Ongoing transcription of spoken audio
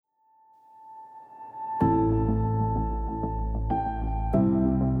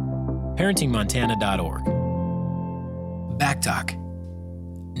ParentingMontana.org. Backtalk.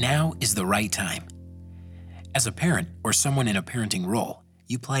 Now is the right time. As a parent or someone in a parenting role,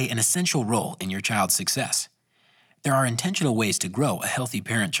 you play an essential role in your child's success. There are intentional ways to grow a healthy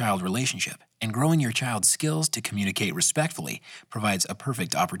parent-child relationship, and growing your child's skills to communicate respectfully provides a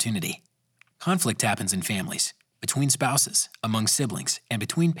perfect opportunity. Conflict happens in families, between spouses, among siblings, and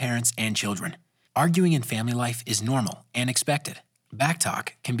between parents and children. Arguing in family life is normal and expected.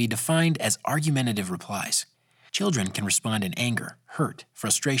 Backtalk can be defined as argumentative replies. Children can respond in anger, hurt,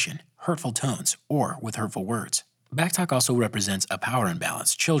 frustration, hurtful tones, or with hurtful words. Backtalk also represents a power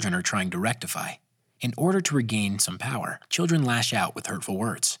imbalance children are trying to rectify. In order to regain some power, children lash out with hurtful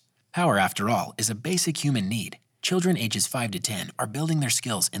words. Power, after all, is a basic human need. Children ages 5 to 10 are building their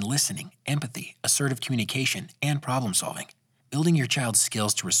skills in listening, empathy, assertive communication, and problem solving. Building your child's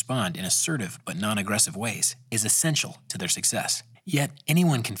skills to respond in assertive but non-aggressive ways is essential to their success. Yet,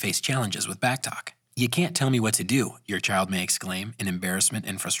 anyone can face challenges with backtalk. "You can't tell me what to do," your child may exclaim in embarrassment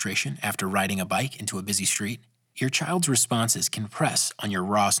and frustration after riding a bike into a busy street. Your child's responses can press on your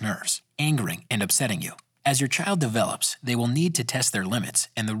rawest nerves, angering and upsetting you. As your child develops, they will need to test their limits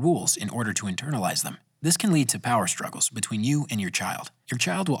and the rules in order to internalize them. This can lead to power struggles between you and your child. Your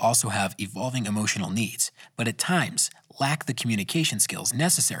child will also have evolving emotional needs, but at times lack the communication skills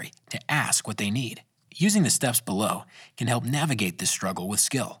necessary to ask what they need. Using the steps below can help navigate this struggle with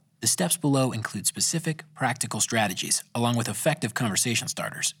skill. The steps below include specific, practical strategies along with effective conversation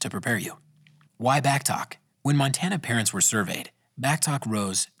starters to prepare you. Why backtalk? When Montana parents were surveyed, backtalk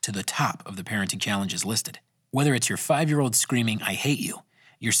rose to the top of the parenting challenges listed. Whether it's your 5-year-old screaming, "I hate you,"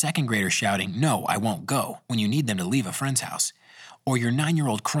 your 2nd grader shouting, "No, I won't go," when you need them to leave a friend's house, or your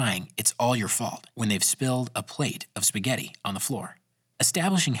 9-year-old crying, "It's all your fault," when they've spilled a plate of spaghetti on the floor.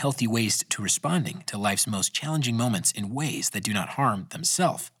 Establishing healthy ways to responding to life's most challenging moments in ways that do not harm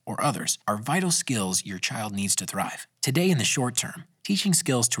themselves or others are vital skills your child needs to thrive. Today, in the short term, teaching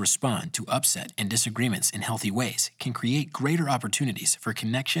skills to respond to upset and disagreements in healthy ways can create greater opportunities for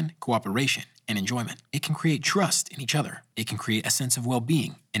connection, cooperation, and enjoyment. It can create trust in each other. It can create a sense of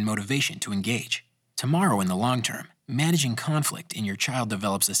well-being and motivation to engage. Tomorrow, in the long term, managing conflict in your child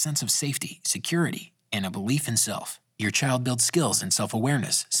develops a sense of safety, security, and a belief in self. Your child builds skills in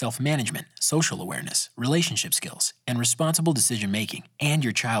self-awareness, self-management, social awareness, relationship skills, and responsible decision-making, and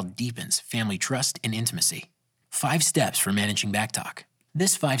your child deepens family trust and intimacy. 5 steps for managing backtalk.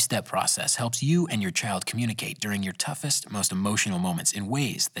 This 5-step process helps you and your child communicate during your toughest, most emotional moments in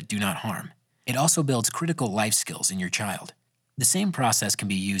ways that do not harm. It also builds critical life skills in your child. The same process can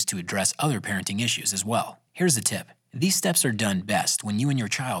be used to address other parenting issues as well. Here's a tip. These steps are done best when you and your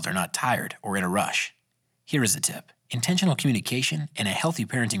child are not tired or in a rush. Here is a tip. Intentional communication and a healthy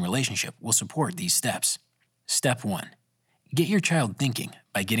parenting relationship will support these steps. Step 1. Get your child thinking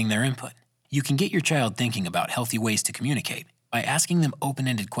by getting their input. You can get your child thinking about healthy ways to communicate by asking them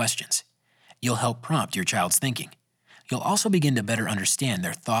open-ended questions. You'll help prompt your child's thinking. You'll also begin to better understand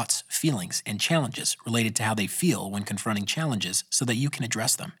their thoughts, feelings, and challenges related to how they feel when confronting challenges so that you can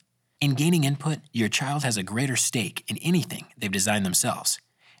address them. In gaining input, your child has a greater stake in anything they've designed themselves.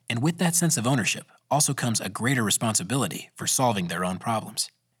 And with that sense of ownership also comes a greater responsibility for solving their own problems.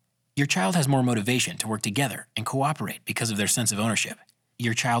 Your child has more motivation to work together and cooperate because of their sense of ownership.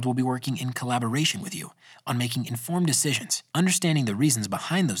 Your child will be working in collaboration with you on making informed decisions, understanding the reasons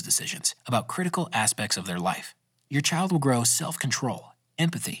behind those decisions about critical aspects of their life. Your child will grow self-control,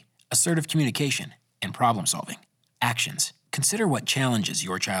 empathy, assertive communication, and problem-solving. Actions. Consider what challenges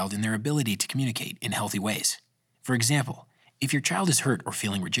your child in their ability to communicate in healthy ways. For example, if your child is hurt or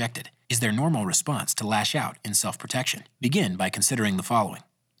feeling rejected, is their normal response to lash out in self-protection? Begin by considering the following.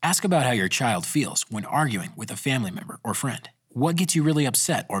 Ask about how your child feels when arguing with a family member or friend. What gets you really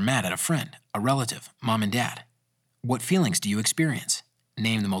upset or mad at a friend, a relative, mom and dad? What feelings do you experience?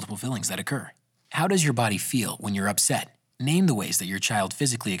 Name the multiple feelings that occur. How does your body feel when you're upset? Name the ways that your child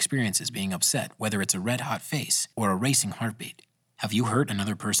physically experiences being upset, whether it's a red-hot face or a racing heartbeat. Have you hurt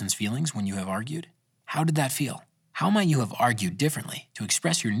another person's feelings when you have argued? How did that feel? How might you have argued differently to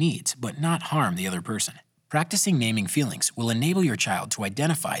express your needs but not harm the other person? Practicing naming feelings will enable your child to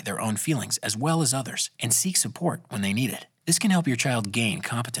identify their own feelings as well as others and seek support when they need it. This can help your child gain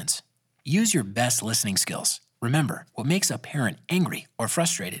competence. Use your best listening skills. Remember, what makes a parent angry or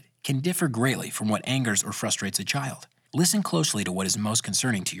frustrated can differ greatly from what angers or frustrates a child. Listen closely to what is most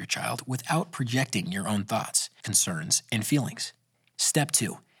concerning to your child without projecting your own thoughts, concerns, and feelings. Step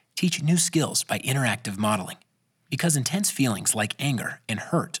 2. Teach new skills by interactive modeling. Because intense feelings like anger and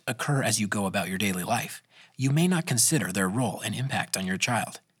hurt occur as you go about your daily life, you may not consider their role and impact on your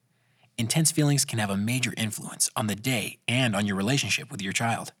child. Intense feelings can have a major influence on the day and on your relationship with your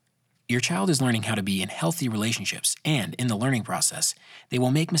child. Your child is learning how to be in healthy relationships, and in the learning process, they will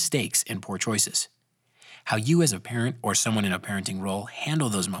make mistakes and poor choices. How you as a parent or someone in a parenting role handle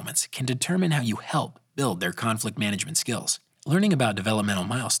those moments can determine how you help build their conflict management skills. Learning about developmental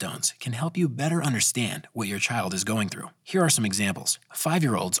milestones can help you better understand what your child is going through. Here are some examples.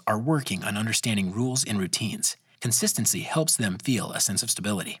 5-year-olds are working on understanding rules and routines. Consistency helps them feel a sense of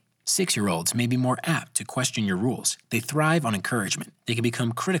stability. 6-year-olds may be more apt to question your rules. They thrive on encouragement. They can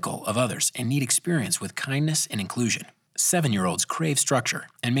become critical of others and need experience with kindness and inclusion. 7-year-olds crave structure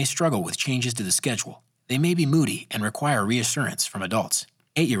and may struggle with changes to the schedule. They may be moody and require reassurance from adults.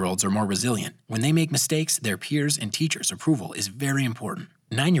 8-year-olds are more resilient. When they make mistakes, their peers' and teachers' approval is very important.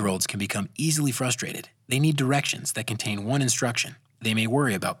 9-year-olds can become easily frustrated. They need directions that contain one instruction. They may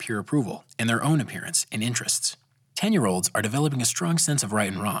worry about peer approval and their own appearance and interests. 10-year-olds are developing a strong sense of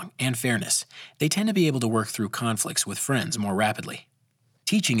right and wrong and fairness. They tend to be able to work through conflicts with friends more rapidly.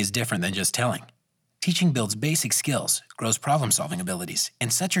 Teaching is different than just telling. Teaching builds basic skills, grows problem-solving abilities,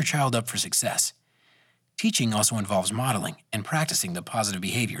 and sets your child up for success. Teaching also involves modeling and practicing the positive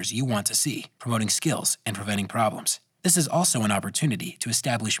behaviors you want to see, promoting skills and preventing problems. This is also an opportunity to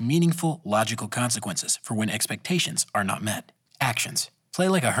establish meaningful, logical consequences for when expectations are not met. Actions. Play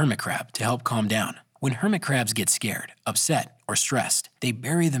like a hermit crab to help calm down. When hermit crabs get scared, upset, or stressed, they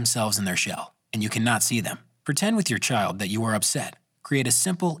bury themselves in their shell, and you cannot see them. Pretend with your child that you are upset. Create a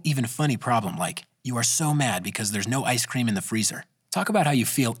simple, even funny problem like, you are so mad because there's no ice cream in the freezer. Talk about how you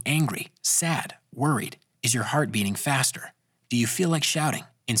feel angry, sad, worried. Is your heart beating faster? Do you feel like shouting?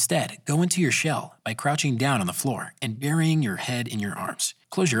 Instead, go into your shell by crouching down on the floor and burying your head in your arms.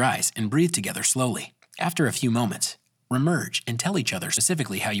 Close your eyes and breathe together slowly. After a few moments, remerge and tell each other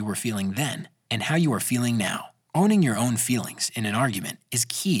specifically how you were feeling then and how you are feeling now. Owning your own feelings in an argument is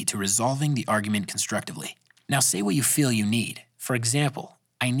key to resolving the argument constructively. Now say what you feel you need. For example,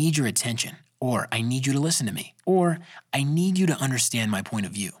 I need your attention, or I need you to listen to me, or I need you to understand my point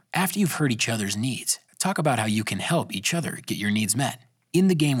of view. After you've heard each other's needs, talk about how you can help each other get your needs met. In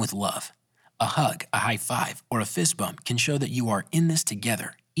the game with love, a hug, a high five, or a fist bump can show that you are in this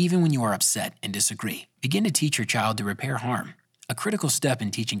together, even when you are upset and disagree. Begin to teach your child to repair harm. A critical step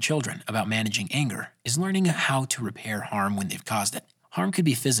in teaching children about managing anger is learning how to repair harm when they've caused it. Harm could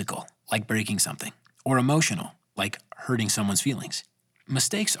be physical, like breaking something, or emotional, like hurting someone's feelings.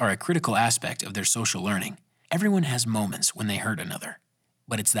 Mistakes are a critical aspect of their social learning. Everyone has moments when they hurt another,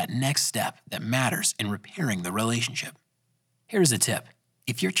 but it's that next step that matters in repairing the relationship. Here's a tip.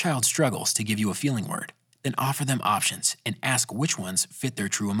 If your child struggles to give you a feeling word, then offer them options and ask which ones fit their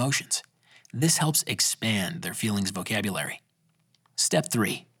true emotions. This helps expand their feelings vocabulary. Step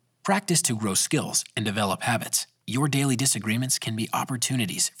 3. Practice to grow skills and develop habits. Your daily disagreements can be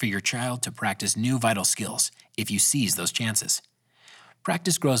opportunities for your child to practice new vital skills if you seize those chances.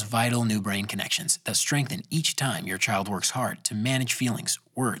 Practice grows vital new brain connections that strengthen each time your child works hard to manage feelings,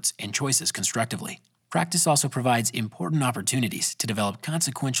 words, and choices constructively. Practice also provides important opportunities to develop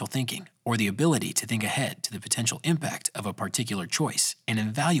consequential thinking, or the ability to think ahead to the potential impact of a particular choice and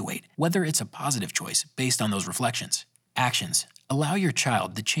evaluate whether it's a positive choice based on those reflections. Actions. Allow your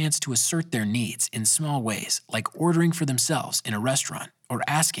child the chance to assert their needs in small ways, like ordering for themselves in a restaurant or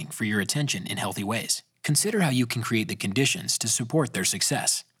asking for your attention in healthy ways. Consider how you can create the conditions to support their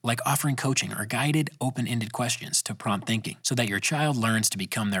success, like offering coaching or guided, open-ended questions to prompt thinking so that your child learns to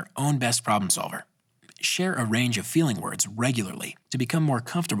become their own best problem solver. Share a range of feeling words regularly to become more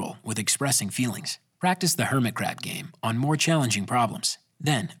comfortable with expressing feelings. Practice the hermit crab game on more challenging problems.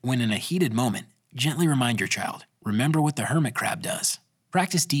 Then, when in a heated moment, gently remind your child, remember what the hermit crab does.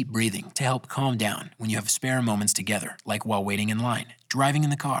 Practice deep breathing to help calm down when you have spare moments together, like while waiting in line, driving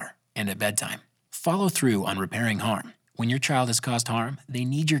in the car, and at bedtime. Follow through on repairing harm. When your child has caused harm, they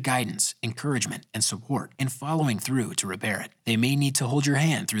need your guidance, encouragement, and support in following through to repair it. They may need to hold your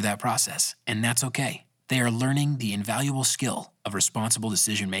hand through that process, and that's okay. They are learning the invaluable skill of responsible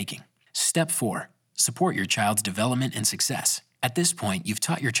decision-making. Step 4. Support your child's development and success. At this point, you've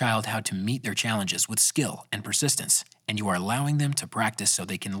taught your child how to meet their challenges with skill and persistence, and you are allowing them to practice so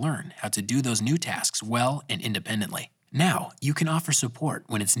they can learn how to do those new tasks well and independently. Now, you can offer support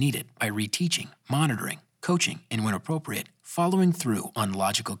when it's needed by reteaching, monitoring, coaching, and when appropriate, following through on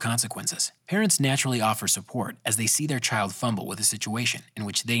logical consequences. Parents naturally offer support as they see their child fumble with a situation in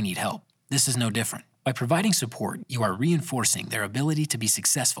which they need help. This is no different. By providing support, you are reinforcing their ability to be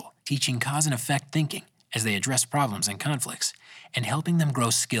successful, teaching cause and effect thinking as they address problems and conflicts, and helping them grow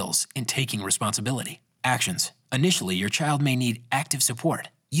skills in taking responsibility. Actions. Initially, your child may need active support.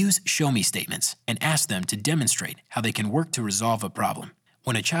 Use show-me statements and ask them to demonstrate how they can work to resolve a problem.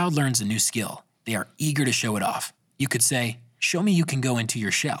 When a child learns a new skill, they are eager to show it off. You could say, Show me you can go into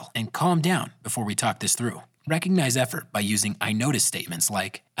your shell and calm down before we talk this through. Recognize effort by using I notice statements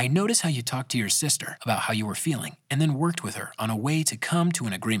like, I notice how you talked to your sister about how you were feeling and then worked with her on a way to come to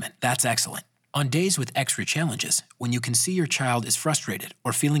an agreement. That's excellent. On days with extra challenges, when you can see your child is frustrated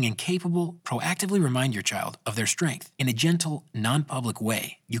or feeling incapable, proactively remind your child of their strength. In a gentle, non-public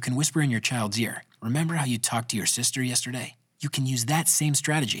way, you can whisper in your child's ear, remember how you talked to your sister yesterday? You can use that same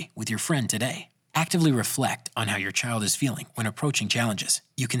strategy with your friend today. Actively reflect on how your child is feeling when approaching challenges.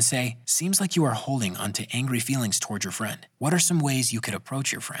 You can say, seems like you are holding onto angry feelings toward your friend. What are some ways you could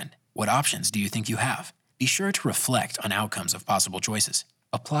approach your friend? What options do you think you have? Be sure to reflect on outcomes of possible choices.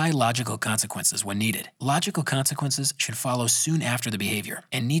 Apply logical consequences when needed. Logical consequences should follow soon after the behavior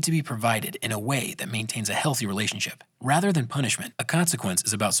and need to be provided in a way that maintains a healthy relationship. Rather than punishment, a consequence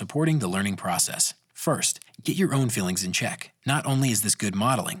is about supporting the learning process. First, get your own feelings in check. Not only is this good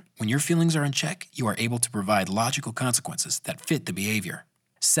modeling, when your feelings are in check, you are able to provide logical consequences that fit the behavior.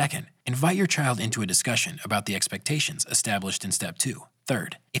 Second, invite your child into a discussion about the expectations established in Step 2.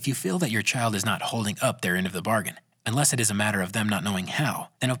 Third, if you feel that your child is not holding up their end of the bargain, unless it is a matter of them not knowing how,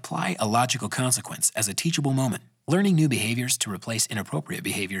 then apply a logical consequence as a teachable moment. Learning new behaviors to replace inappropriate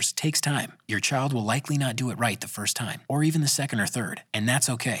behaviors takes time. Your child will likely not do it right the first time, or even the second or third, and that's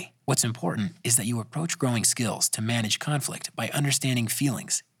okay. What's important is that you approach growing skills to manage conflict by understanding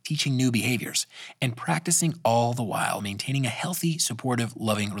feelings, teaching new behaviors, and practicing all the while maintaining a healthy, supportive,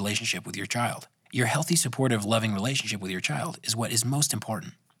 loving relationship with your child. Your healthy, supportive, loving relationship with your child is what is most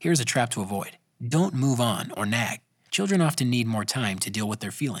important. Here's a trap to avoid. Don't move on or nag. Children often need more time to deal with their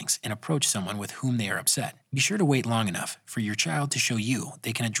feelings and approach someone with whom they are upset. Be sure to wait long enough for your child to show you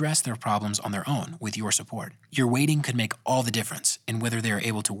they can address their problems on their own with your support. Your waiting could make all the difference in whether they are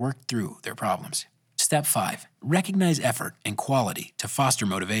able to work through their problems. Step 5. Recognize effort and quality to foster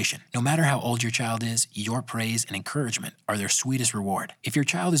motivation. No matter how old your child is, your praise and encouragement are their sweetest reward. If your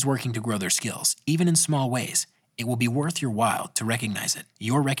child is working to grow their skills, even in small ways, it will be worth your while to recognize it.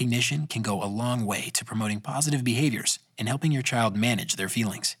 Your recognition can go a long way to promoting positive behaviors and helping your child manage their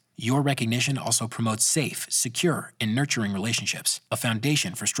feelings. Your recognition also promotes safe, secure, and nurturing relationships, a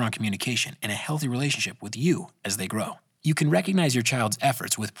foundation for strong communication and a healthy relationship with you as they grow. You can recognize your child's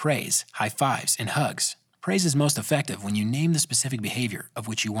efforts with praise, high fives, and hugs. Praise is most effective when you name the specific behavior of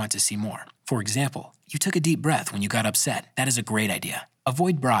which you want to see more. For example, you took a deep breath when you got upset. That is a great idea.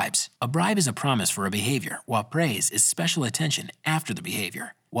 Avoid bribes. A bribe is a promise for a behavior, while praise is special attention after the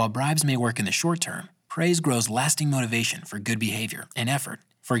behavior. While bribes may work in the short term, praise grows lasting motivation for good behavior and effort.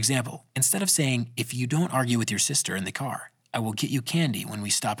 For example, instead of saying, if you don't argue with your sister in the car, I will get you candy when we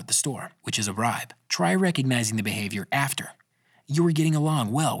stop at the store, which is a bribe. Try recognizing the behavior after. You were getting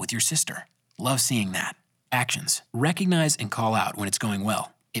along well with your sister. Love seeing that. Actions. Recognize and call out when it's going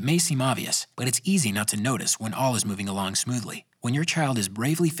well. It may seem obvious, but it's easy not to notice when all is moving along smoothly. When your child is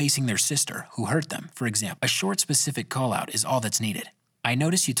bravely facing their sister who hurt them, for example, a short specific call-out is all that's needed. I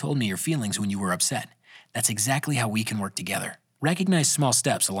noticed you told me your feelings when you were upset. That's exactly how we can work together. Recognize small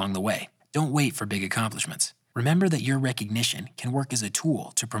steps along the way. Don't wait for big accomplishments. Remember that your recognition can work as a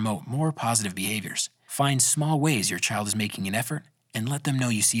tool to promote more positive behaviors. Find small ways your child is making an effort and let them know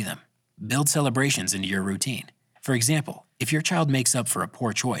you see them. Build celebrations into your routine. For example, if your child makes up for a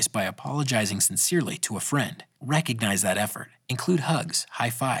poor choice by apologizing sincerely to a friend, recognize that effort. Include hugs,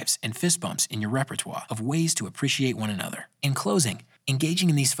 high fives, and fist bumps in your repertoire of ways to appreciate one another. In closing, engaging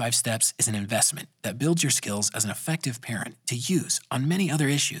in these 5 steps is an investment that builds your skills as an effective parent to use on many other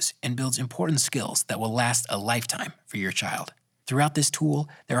issues and builds important skills that will last a lifetime for your child. Throughout this tool,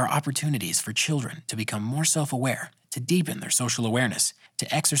 there are opportunities for children to become more self-aware, to deepen their social awareness,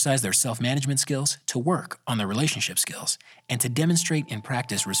 to exercise their self-management skills, to work on their relationship skills, and to demonstrate and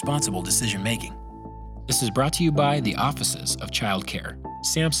practice responsible decision-making. This is brought to you by the Offices of Child Care,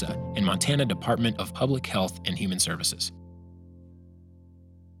 SAMHSA, and Montana Department of Public Health and Human Services.